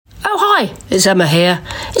Hi, it's Emma here.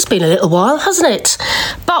 It's been a little while, hasn't it?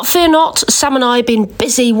 But fear not, Sam and I have been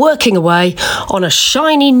busy working away on a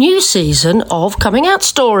shiny new season of Coming Out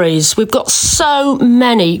Stories. We've got so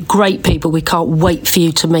many great people we can't wait for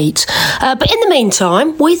you to meet. But in the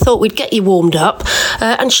meantime, we thought we'd get you warmed up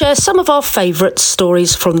and share some of our favourite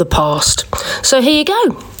stories from the past. So here you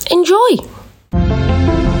go. Enjoy.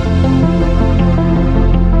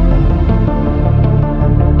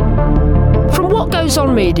 Goes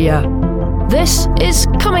on Media. This is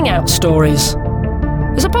Coming Out Stories.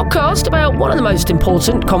 It's a podcast about one of the most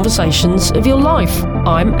important conversations of your life.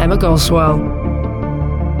 I'm Emma Goswell.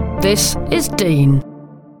 This is Dean.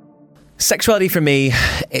 Sexuality for me,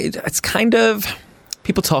 it's kind of,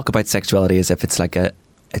 people talk about sexuality as if it's like a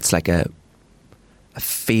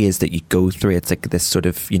phase that you go through. It's like this sort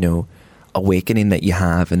of, awakening that you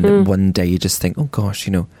have, and then one day you just think, oh gosh,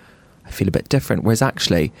 I feel a bit different. Whereas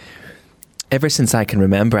actually, ever since I can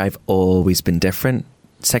remember, I've always been different.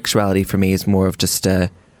 Sexuality for me is more of just it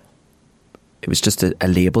was just a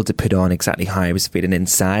label to put on exactly how I was feeling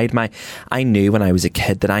inside. I knew when I was a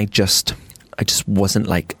kid that I just wasn't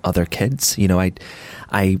like other kids.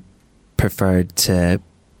 I preferred to,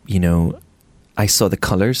 I saw the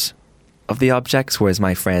colours of the objects, whereas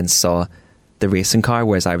my friends saw the racing car,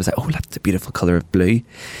 whereas I was like, oh, that's a beautiful colour of blue.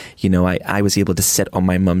 I was able to sit on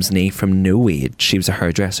my mum's knee from no age. She was a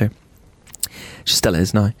hairdresser. She still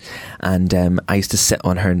is now, and I used to sit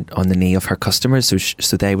on the knee of her customers.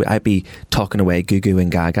 So I'd be talking away, goo goo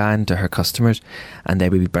and gaga to her customers, and they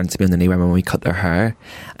would be bouncing me on the knee when we cut their hair.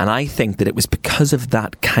 And I think that it was because of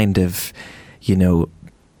that kind of,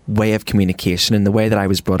 way of communication and the way that I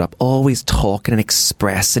was brought up, always talking and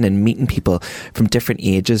expressing and meeting people from different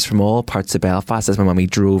ages from all parts of Belfast as my mummy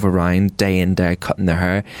drove around day in, day out cutting their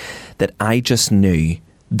hair, that I just knew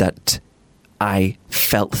that I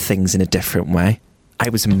felt things in a different way. I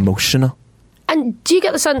was emotional. And do you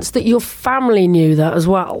get the sense that your family knew that as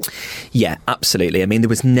well? Yeah, absolutely. I mean, there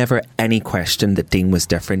was never any question that Dean was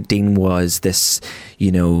different. Dean was this,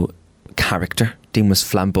 character. Dean was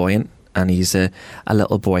flamboyant, and he's a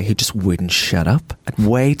little boy who just wouldn't shut up. Had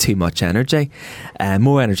way too much energy,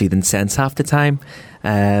 more energy than sense half the time.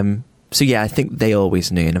 So yeah, I think they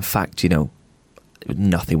always knew. And in fact,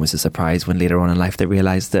 nothing was a surprise when later on in life they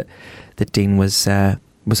realised that Dean was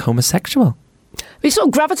homosexual. He sort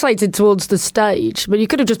of gravitated towards the stage, but you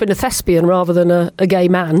could have just been a thespian rather than a gay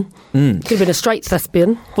man. Could have been a straight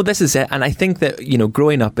thespian. Well, this is it. And I think that,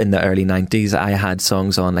 growing up in the early 90s, I had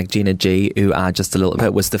songs on like Gina G, Ooh Ah Just a Little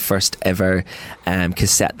Bit was the first ever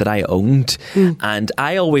cassette that I owned. And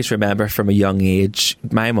I always remember from a young age,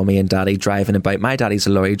 my mummy and daddy driving about. My daddy's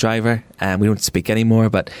a lorry driver, and we don't speak anymore,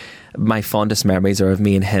 but my fondest memories are of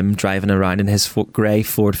me and him driving around in his grey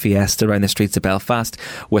Ford Fiesta around the streets of Belfast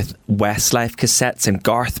with Westlife cassettes and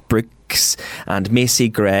Garth Brooks and Macy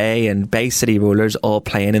Gray and Bay City Rollers all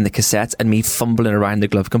playing in the cassettes, and me fumbling around the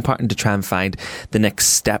glove compartment to try and find the Next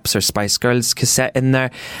Steps or Spice Girls cassette in there,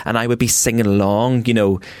 and I would be singing along,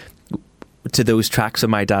 to those tracks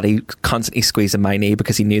with my daddy constantly squeezing my knee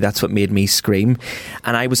because he knew that's what made me scream.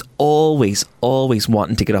 And I was always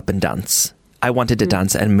wanting to get up and dance. I wanted to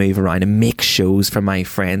dance and move around and make shows for my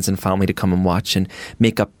friends and family to come and watch and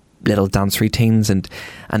make up little dance routines, and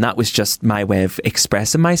that was just my way of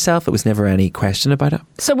expressing myself. It was never any question about it.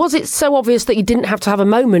 So was it so obvious that you didn't have to have a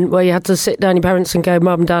moment where you had to sit down your parents and go,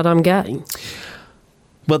 Mum, Dad, I'm gay?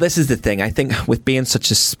 Well, this is the thing. I think with being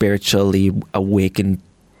such a spiritually awakened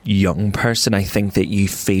young person, I think that you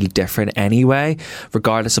feel different anyway,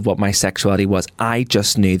 regardless of what my sexuality was. I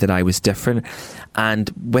just knew that I was different,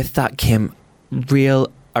 and with that came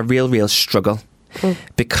a real struggle,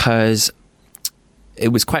 because it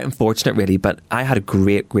was quite unfortunate really, but I had a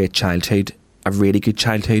great childhood, a really good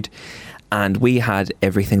childhood, and we had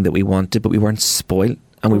everything that we wanted, but we weren't spoilt,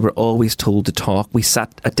 and we were always told to talk. We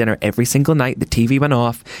sat at dinner every single night, the TV went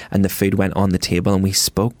off and the food went on the table and we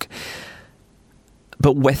spoke.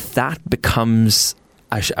 But with that becomes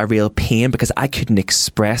a real pain, because I couldn't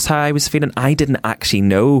express how I was feeling. I didn't actually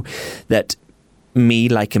know that me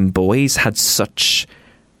liking boys had such,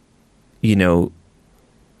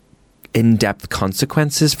 in-depth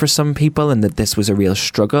consequences for some people, and that this was a real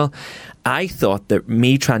struggle. I thought that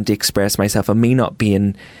me trying to express myself and me not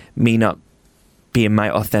being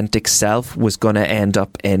my authentic self was going to end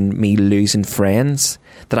up in me losing friends,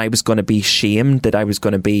 that I was going to be shamed, that I was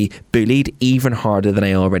going to be bullied even harder than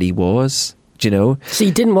I already was. So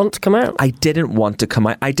you didn't want to come out? I didn't want to come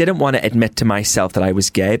out. I didn't want to admit to myself that I was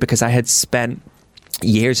gay, because I had spent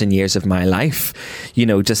years and years of my life,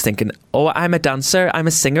 just thinking, oh, I'm a dancer, I'm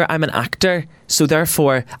a singer, I'm an actor, so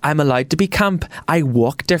therefore I'm allowed to be camp. I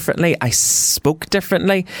walk differently, I spoke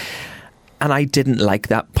differently. And I didn't like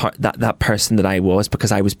that person that I was,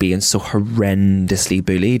 because I was being so horrendously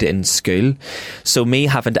bullied in school. So me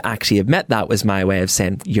having to actually admit that was my way of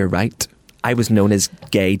saying, you're right. I was known as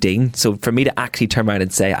Gay Dean. So for me to actually turn around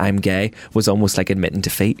and say I'm gay was almost like admitting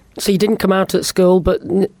defeat. So you didn't come out at school, but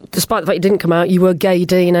despite the fact you didn't come out, you were Gay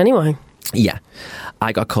Dean anyway. Yeah.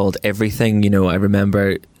 I got called everything. I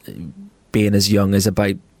remember being as young as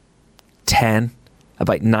about 9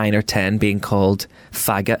 or 10, being called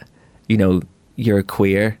faggot. You're a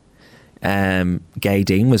queer. Gay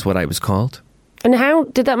Dean was what I was called. And how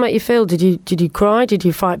did that make you feel? Did you cry? Did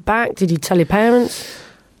you fight back? Did you tell your parents?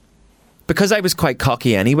 Because I was quite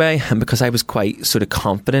cocky anyway, and because I was quite sort of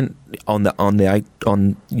confident on the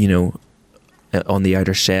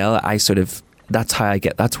outer shell, that's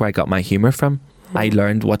where I got my humour from. I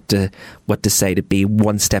learned what to say to be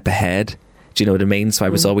one step ahead. Do you know what I mean? So I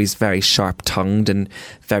was always very sharp-tongued and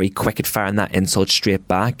very quick at firing that insult straight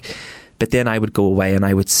back. But then I would go away and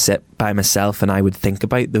I would sit by myself and I would think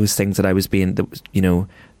about those things that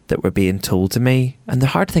that were being told to me. And the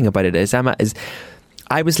hard thing about it is, Emma, is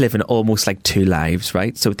I was living almost like two lives,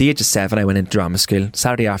 right? So at the age of 7, I went into drama school,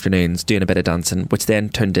 Saturday afternoons, doing a bit of dancing, which then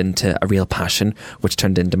turned into a real passion, which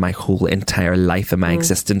turned into my whole entire life, and my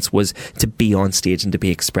existence was to be on stage and to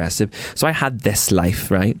be expressive. So I had this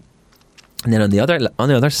life, right? And then on the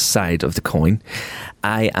other side of the coin,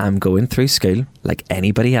 I am going through school like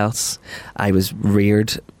anybody else. I was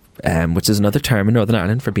reared, which is another term in Northern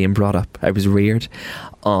Ireland for being brought up. I was reared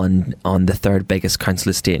on the third biggest council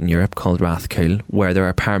estate in Europe called Rathcoole, where there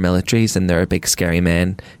are paramilitaries and there are big scary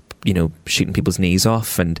men, shooting people's knees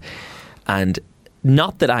off, and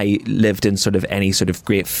not that I lived in sort of any sort of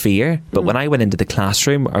great fear, but when I went into the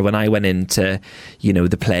classroom or when I went into,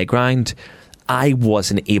 the playground, I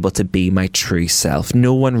wasn't able to be my true self.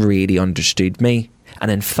 No one really understood me. And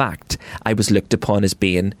in fact, I was looked upon as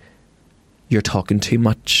being, you're talking too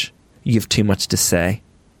much. You've too much to say.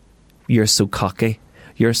 You're so cocky.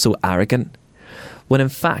 You're so arrogant. When in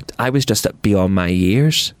fact, I was just beyond my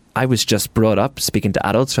years. I was just brought up speaking to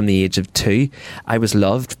adults from the age of 2. I was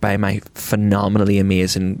loved by my phenomenally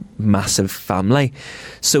amazing, massive family.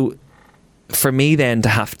 So for me then to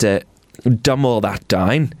have to dumb all that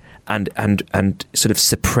down and sort of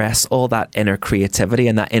suppress all that inner creativity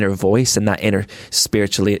and that inner voice and that inner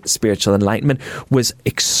spiritual enlightenment was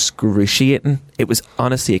excruciating. It was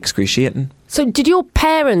honestly excruciating. So did your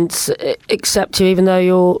parents accept you even though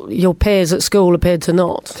your peers at school appeared to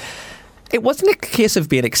not? It wasn't a case of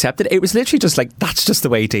being accepted. It was literally just like, that's just the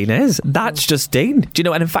way Dean is. That's just Dean. Do you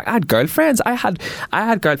know? And in fact, I had girlfriends. I had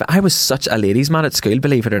girlfriends. I was such a ladies' man at school,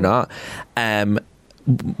 believe it or not.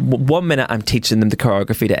 1 minute I'm teaching them the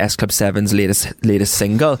choreography to S Club 7's latest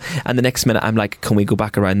single, and the next minute I'm like, can we go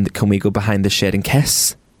behind the shed and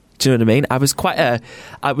kiss? Do you know what I mean? I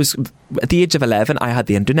was at the age of 11, I had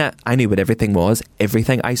the internet. I knew what everything was.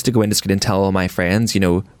 Everything. I used to go into school and tell all my friends,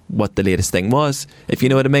 what the latest thing was, if you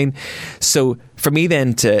know what I mean. So for me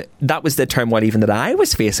then that was the turmoil even that I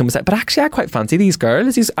was facing, was like, but actually I quite fancy these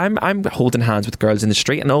girls. I'm holding hands with girls in the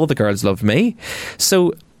street and all the girls love me.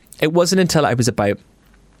 So it wasn't until I was about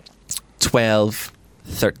 12,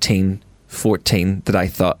 13, 14 that I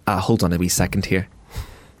thought, hold on a wee second here.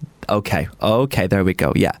 Okay, there we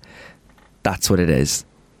go. Yeah, that's what it is.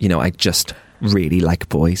 I just really like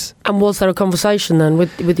boys. And was there a conversation then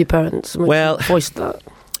with your parents? Well, voiced that?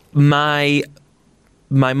 My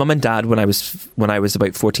mum and dad, when I was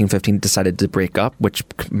about 14, 15, decided to break up, which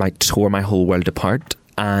tore my whole world apart.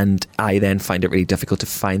 And I then find it really difficult to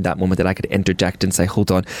find that moment that I could interject and say,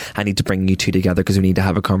 hold on, I need to bring you two together because we need to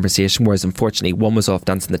have a conversation. Whereas unfortunately, one was off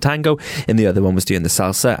dancing the tango and the other one was doing the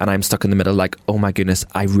salsa, and I'm stuck in the middle like, oh my goodness,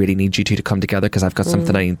 I really need you two to come together because I've got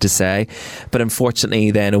something I need to say. But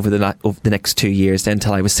unfortunately then over the next 2 years, then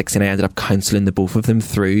until I was 16, I ended up counselling the both of them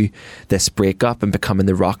through this breakup and becoming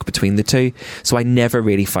the rock between the two. So I never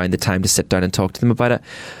really found the time to sit down and talk to them about it.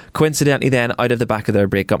 Coincidentally then, out of the back of their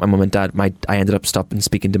breakup, my mum and dad, I ended up stopping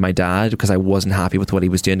speaking to my dad because I wasn't happy with what he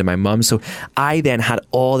was doing to my mum. So I then had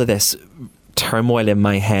all of this turmoil in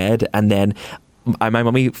my head, and then my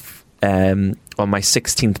mummy on my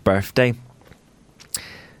 16th birthday,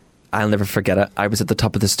 I'll never forget it, I was at the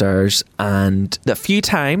top of the stairs, and a few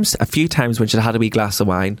times when she'd had a wee glass of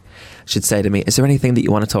wine, she'd say to me, is there anything that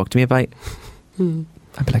you want to talk to me about?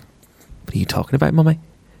 I'd be like, what are you talking about, mummy?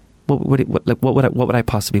 What would I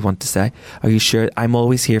possibly want to say? Are you sure? I'm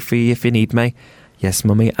always here for you if you need me. Yes,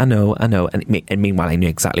 mummy, I know. And meanwhile, I knew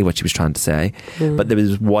exactly what she was trying to say. But there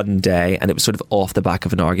was one day, and it was sort of off the back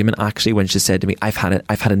of an argument, actually, when she said to me, I've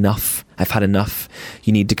had enough.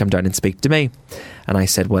 You need to come down and speak to me. And I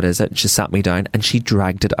said, what is it? And she sat me down and she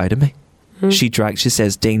dragged it out of me. She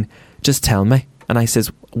says, Dean, just tell me. And I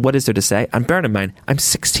says, what is there to say? And bearing in mind, I'm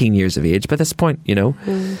 16 years of age by this point, you know.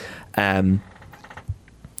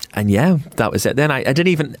 And yeah, that was it. Then I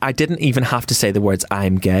didn't even have to say the words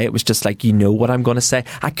 "I'm gay." It was just like, you know what I'm going to say.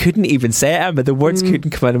 I couldn't even say it, Emma. The words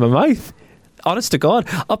couldn't come out of my mouth. Honest to God,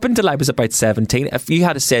 up until I was about 17, if you'd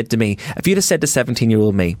have said to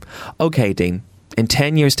 17-year-old me, okay, Dean, in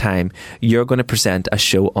 10 years' time, you're going to present a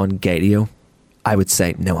show on Gadio, I would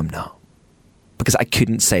say, no, I'm not. Because I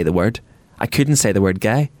couldn't say the word. I couldn't say the word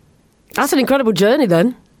gay. That's an incredible journey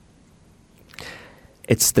then.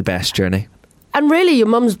 It's the best journey. And really, your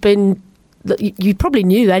mum's been... You probably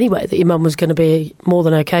knew anyway that your mum was going to be more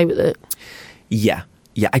than okay with it. Yeah,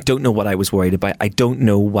 I don't know what I was worried about. I don't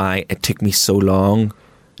know why it took me so long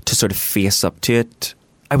to sort of face up to it.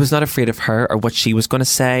 I was not afraid of her or what she was going to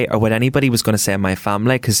say or what anybody was going to say in my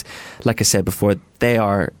family, because, like I said before, they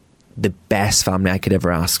are the best family I could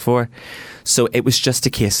ever ask for. So it was just a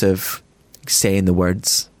case of saying the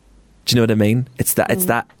words. Do you know what I mean? It's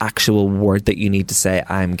that actual word that you need to say,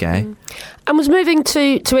 I'm gay. And was moving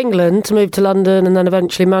to England, to move to London and then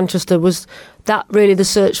eventually Manchester, was that really the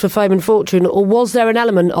search for fame and fortune? Or was there an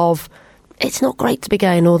element of, it's not great to be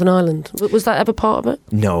gay in Northern Ireland? Was that ever part of it?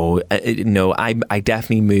 No. I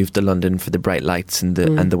definitely moved to London for the bright lights and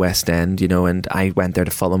the West End, you know, and I went there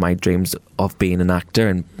to follow my dreams of being an actor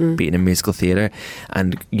and being in musical theatre.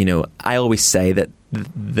 And, you know, I always say that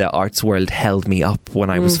the arts world held me up when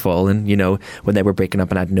I was falling, you know, when they were breaking up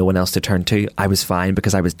and I had no one else to turn to. I was fine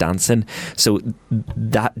because I was dancing. So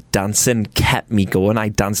that dancing kept me going. I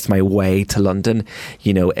danced my way to London,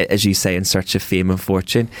 you know, as you say, in search of fame and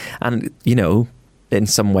fortune. And, you know, in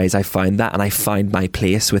some ways I found that, and I found my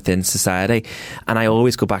place within society. And I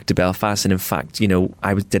always go back to Belfast. And in fact, you know,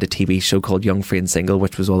 I did a TV show called Young, Free and Single,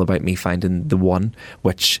 which was all about me finding the one,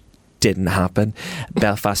 which didn't happen.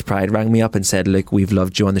 Belfast Pride rang me up and said, look, we've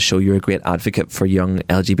loved you on the show. You're a great advocate for young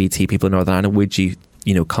LGBT people in Northern Ireland. Would you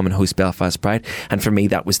know, come and host Belfast Pride? And for me,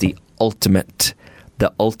 that was the ultimate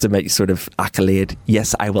sort of accolade.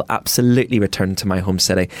 Yes, I will absolutely return to my home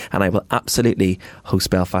city and I will absolutely host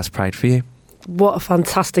Belfast Pride for you. What a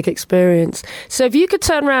fantastic experience. So if you could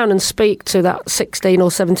turn around and speak to that 16 or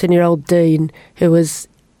 17-year-old Dean who was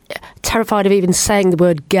terrified of even saying the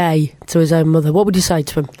word gay to his own mother, what would you say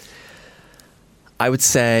to him? I would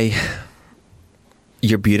say,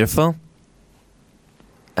 you're beautiful.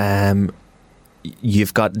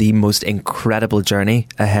 You've got the most incredible journey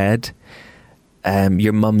ahead.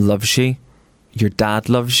 Your mum loves you. Your dad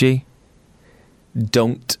loves you.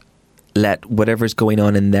 Don't let whatever's going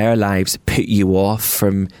on in their lives put you off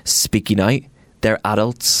from speaking out. They're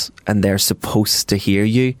adults and they're supposed to hear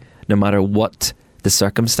you no matter what the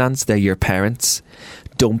circumstance. They're your parents.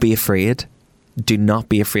 Don't be afraid. Do not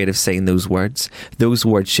be afraid of saying those words. Those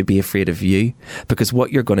words should be afraid of you, because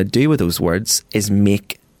what you're going to do with those words is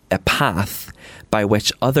make a path by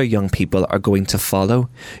which other young people are going to follow.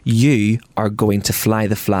 You are going to fly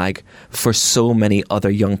the flag for so many other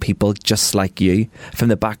young people just like you, from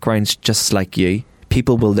the backgrounds just like you.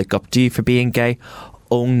 People will look up to you for being gay.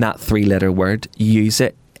 Own that 3-letter word. Use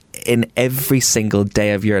it. In every single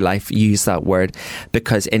day of your life, use that word,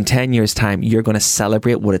 because in 10 years' time, you're going to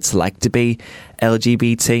celebrate what it's like to be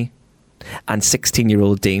LGBT. And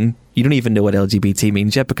 16-year-old Dean, you don't even know what LGBT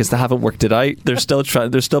means yet because they haven't worked it out. They're still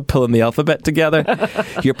pulling the alphabet together.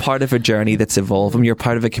 You're part of a journey that's evolving. You're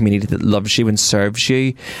part of a community that loves you and serves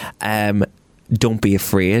you. Don't be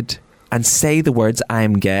afraid. And say the words,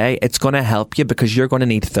 I'm gay. It's going to help you, because you're going to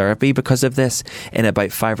need therapy because of this in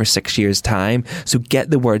about 5 or 6 years' time. So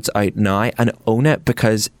get the words out now and own it,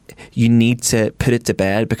 because you need to put it to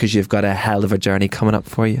bed, because you've got a hell of a journey coming up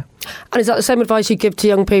for you. And is that the same advice you give to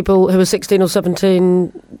young people who are 16 or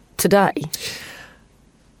 17 today?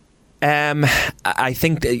 I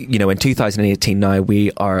think, you know, in 2018 now,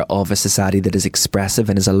 we are of a society that is expressive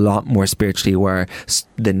and is a lot more spiritually aware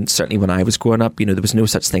than certainly when I was growing up. You know, there was no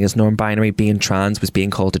such thing as non-binary. Being trans was being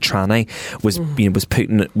called a tranny, was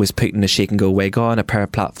putting a shake and go wig on, a pair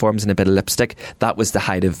of platforms and a bit of lipstick. That was the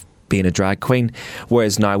height of being a drag queen.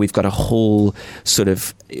 Whereas now we've got a whole sort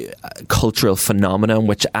of cultural phenomenon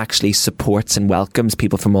which actually supports and welcomes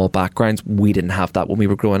people from all backgrounds. We didn't have that when we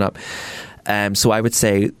were growing up. So I would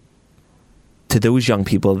say to those young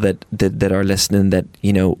people that are listening, that,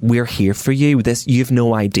 you know, we're here for you. You've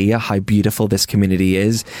no idea how beautiful this community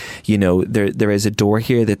is. You know, there is a door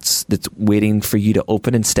here that's waiting for you to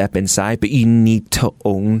open and step inside, but you need to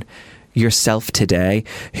own yourself today,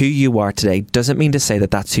 who you are today, doesn't mean to say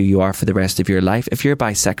that that's who you are for the rest of your life. If you're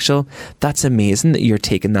bisexual, that's amazing that you're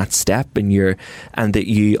taking that step and that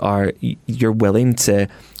you're willing to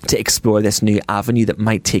explore this new avenue that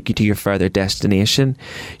might take you to your further destination.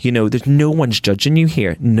 You know, there's no one's judging you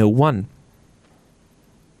here. No one.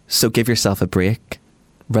 So give yourself a break.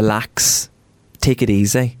 Relax. Take it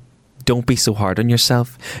easy. Don't be so hard on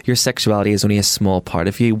yourself. Your sexuality is only a small part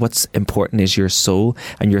of you. What's important is your soul,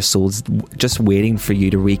 and your soul's just waiting for you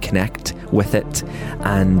to reconnect with it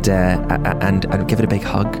and give it a big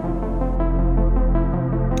hug.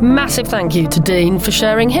 Massive thank you to Dean for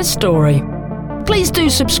sharing his story. Please do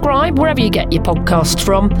subscribe wherever you get your podcasts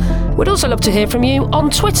from. We'd also love to hear from you on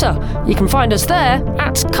Twitter. You can find us there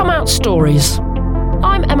at Come Out Stories.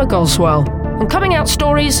 I'm Emma Goswell, and Coming Out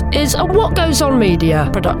Stories is a What Goes On Media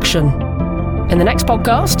production. In the next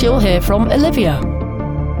podcast, you'll hear from Olivia.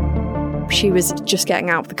 She was just getting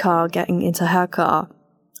out of the car, getting into her car,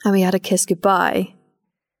 and we had a kiss goodbye.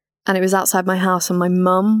 And it was outside my house, and my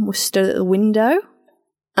mum was stood at the window.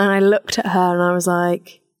 And I looked at her and I was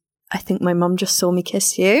like, I think my mum just saw me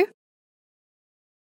kiss you.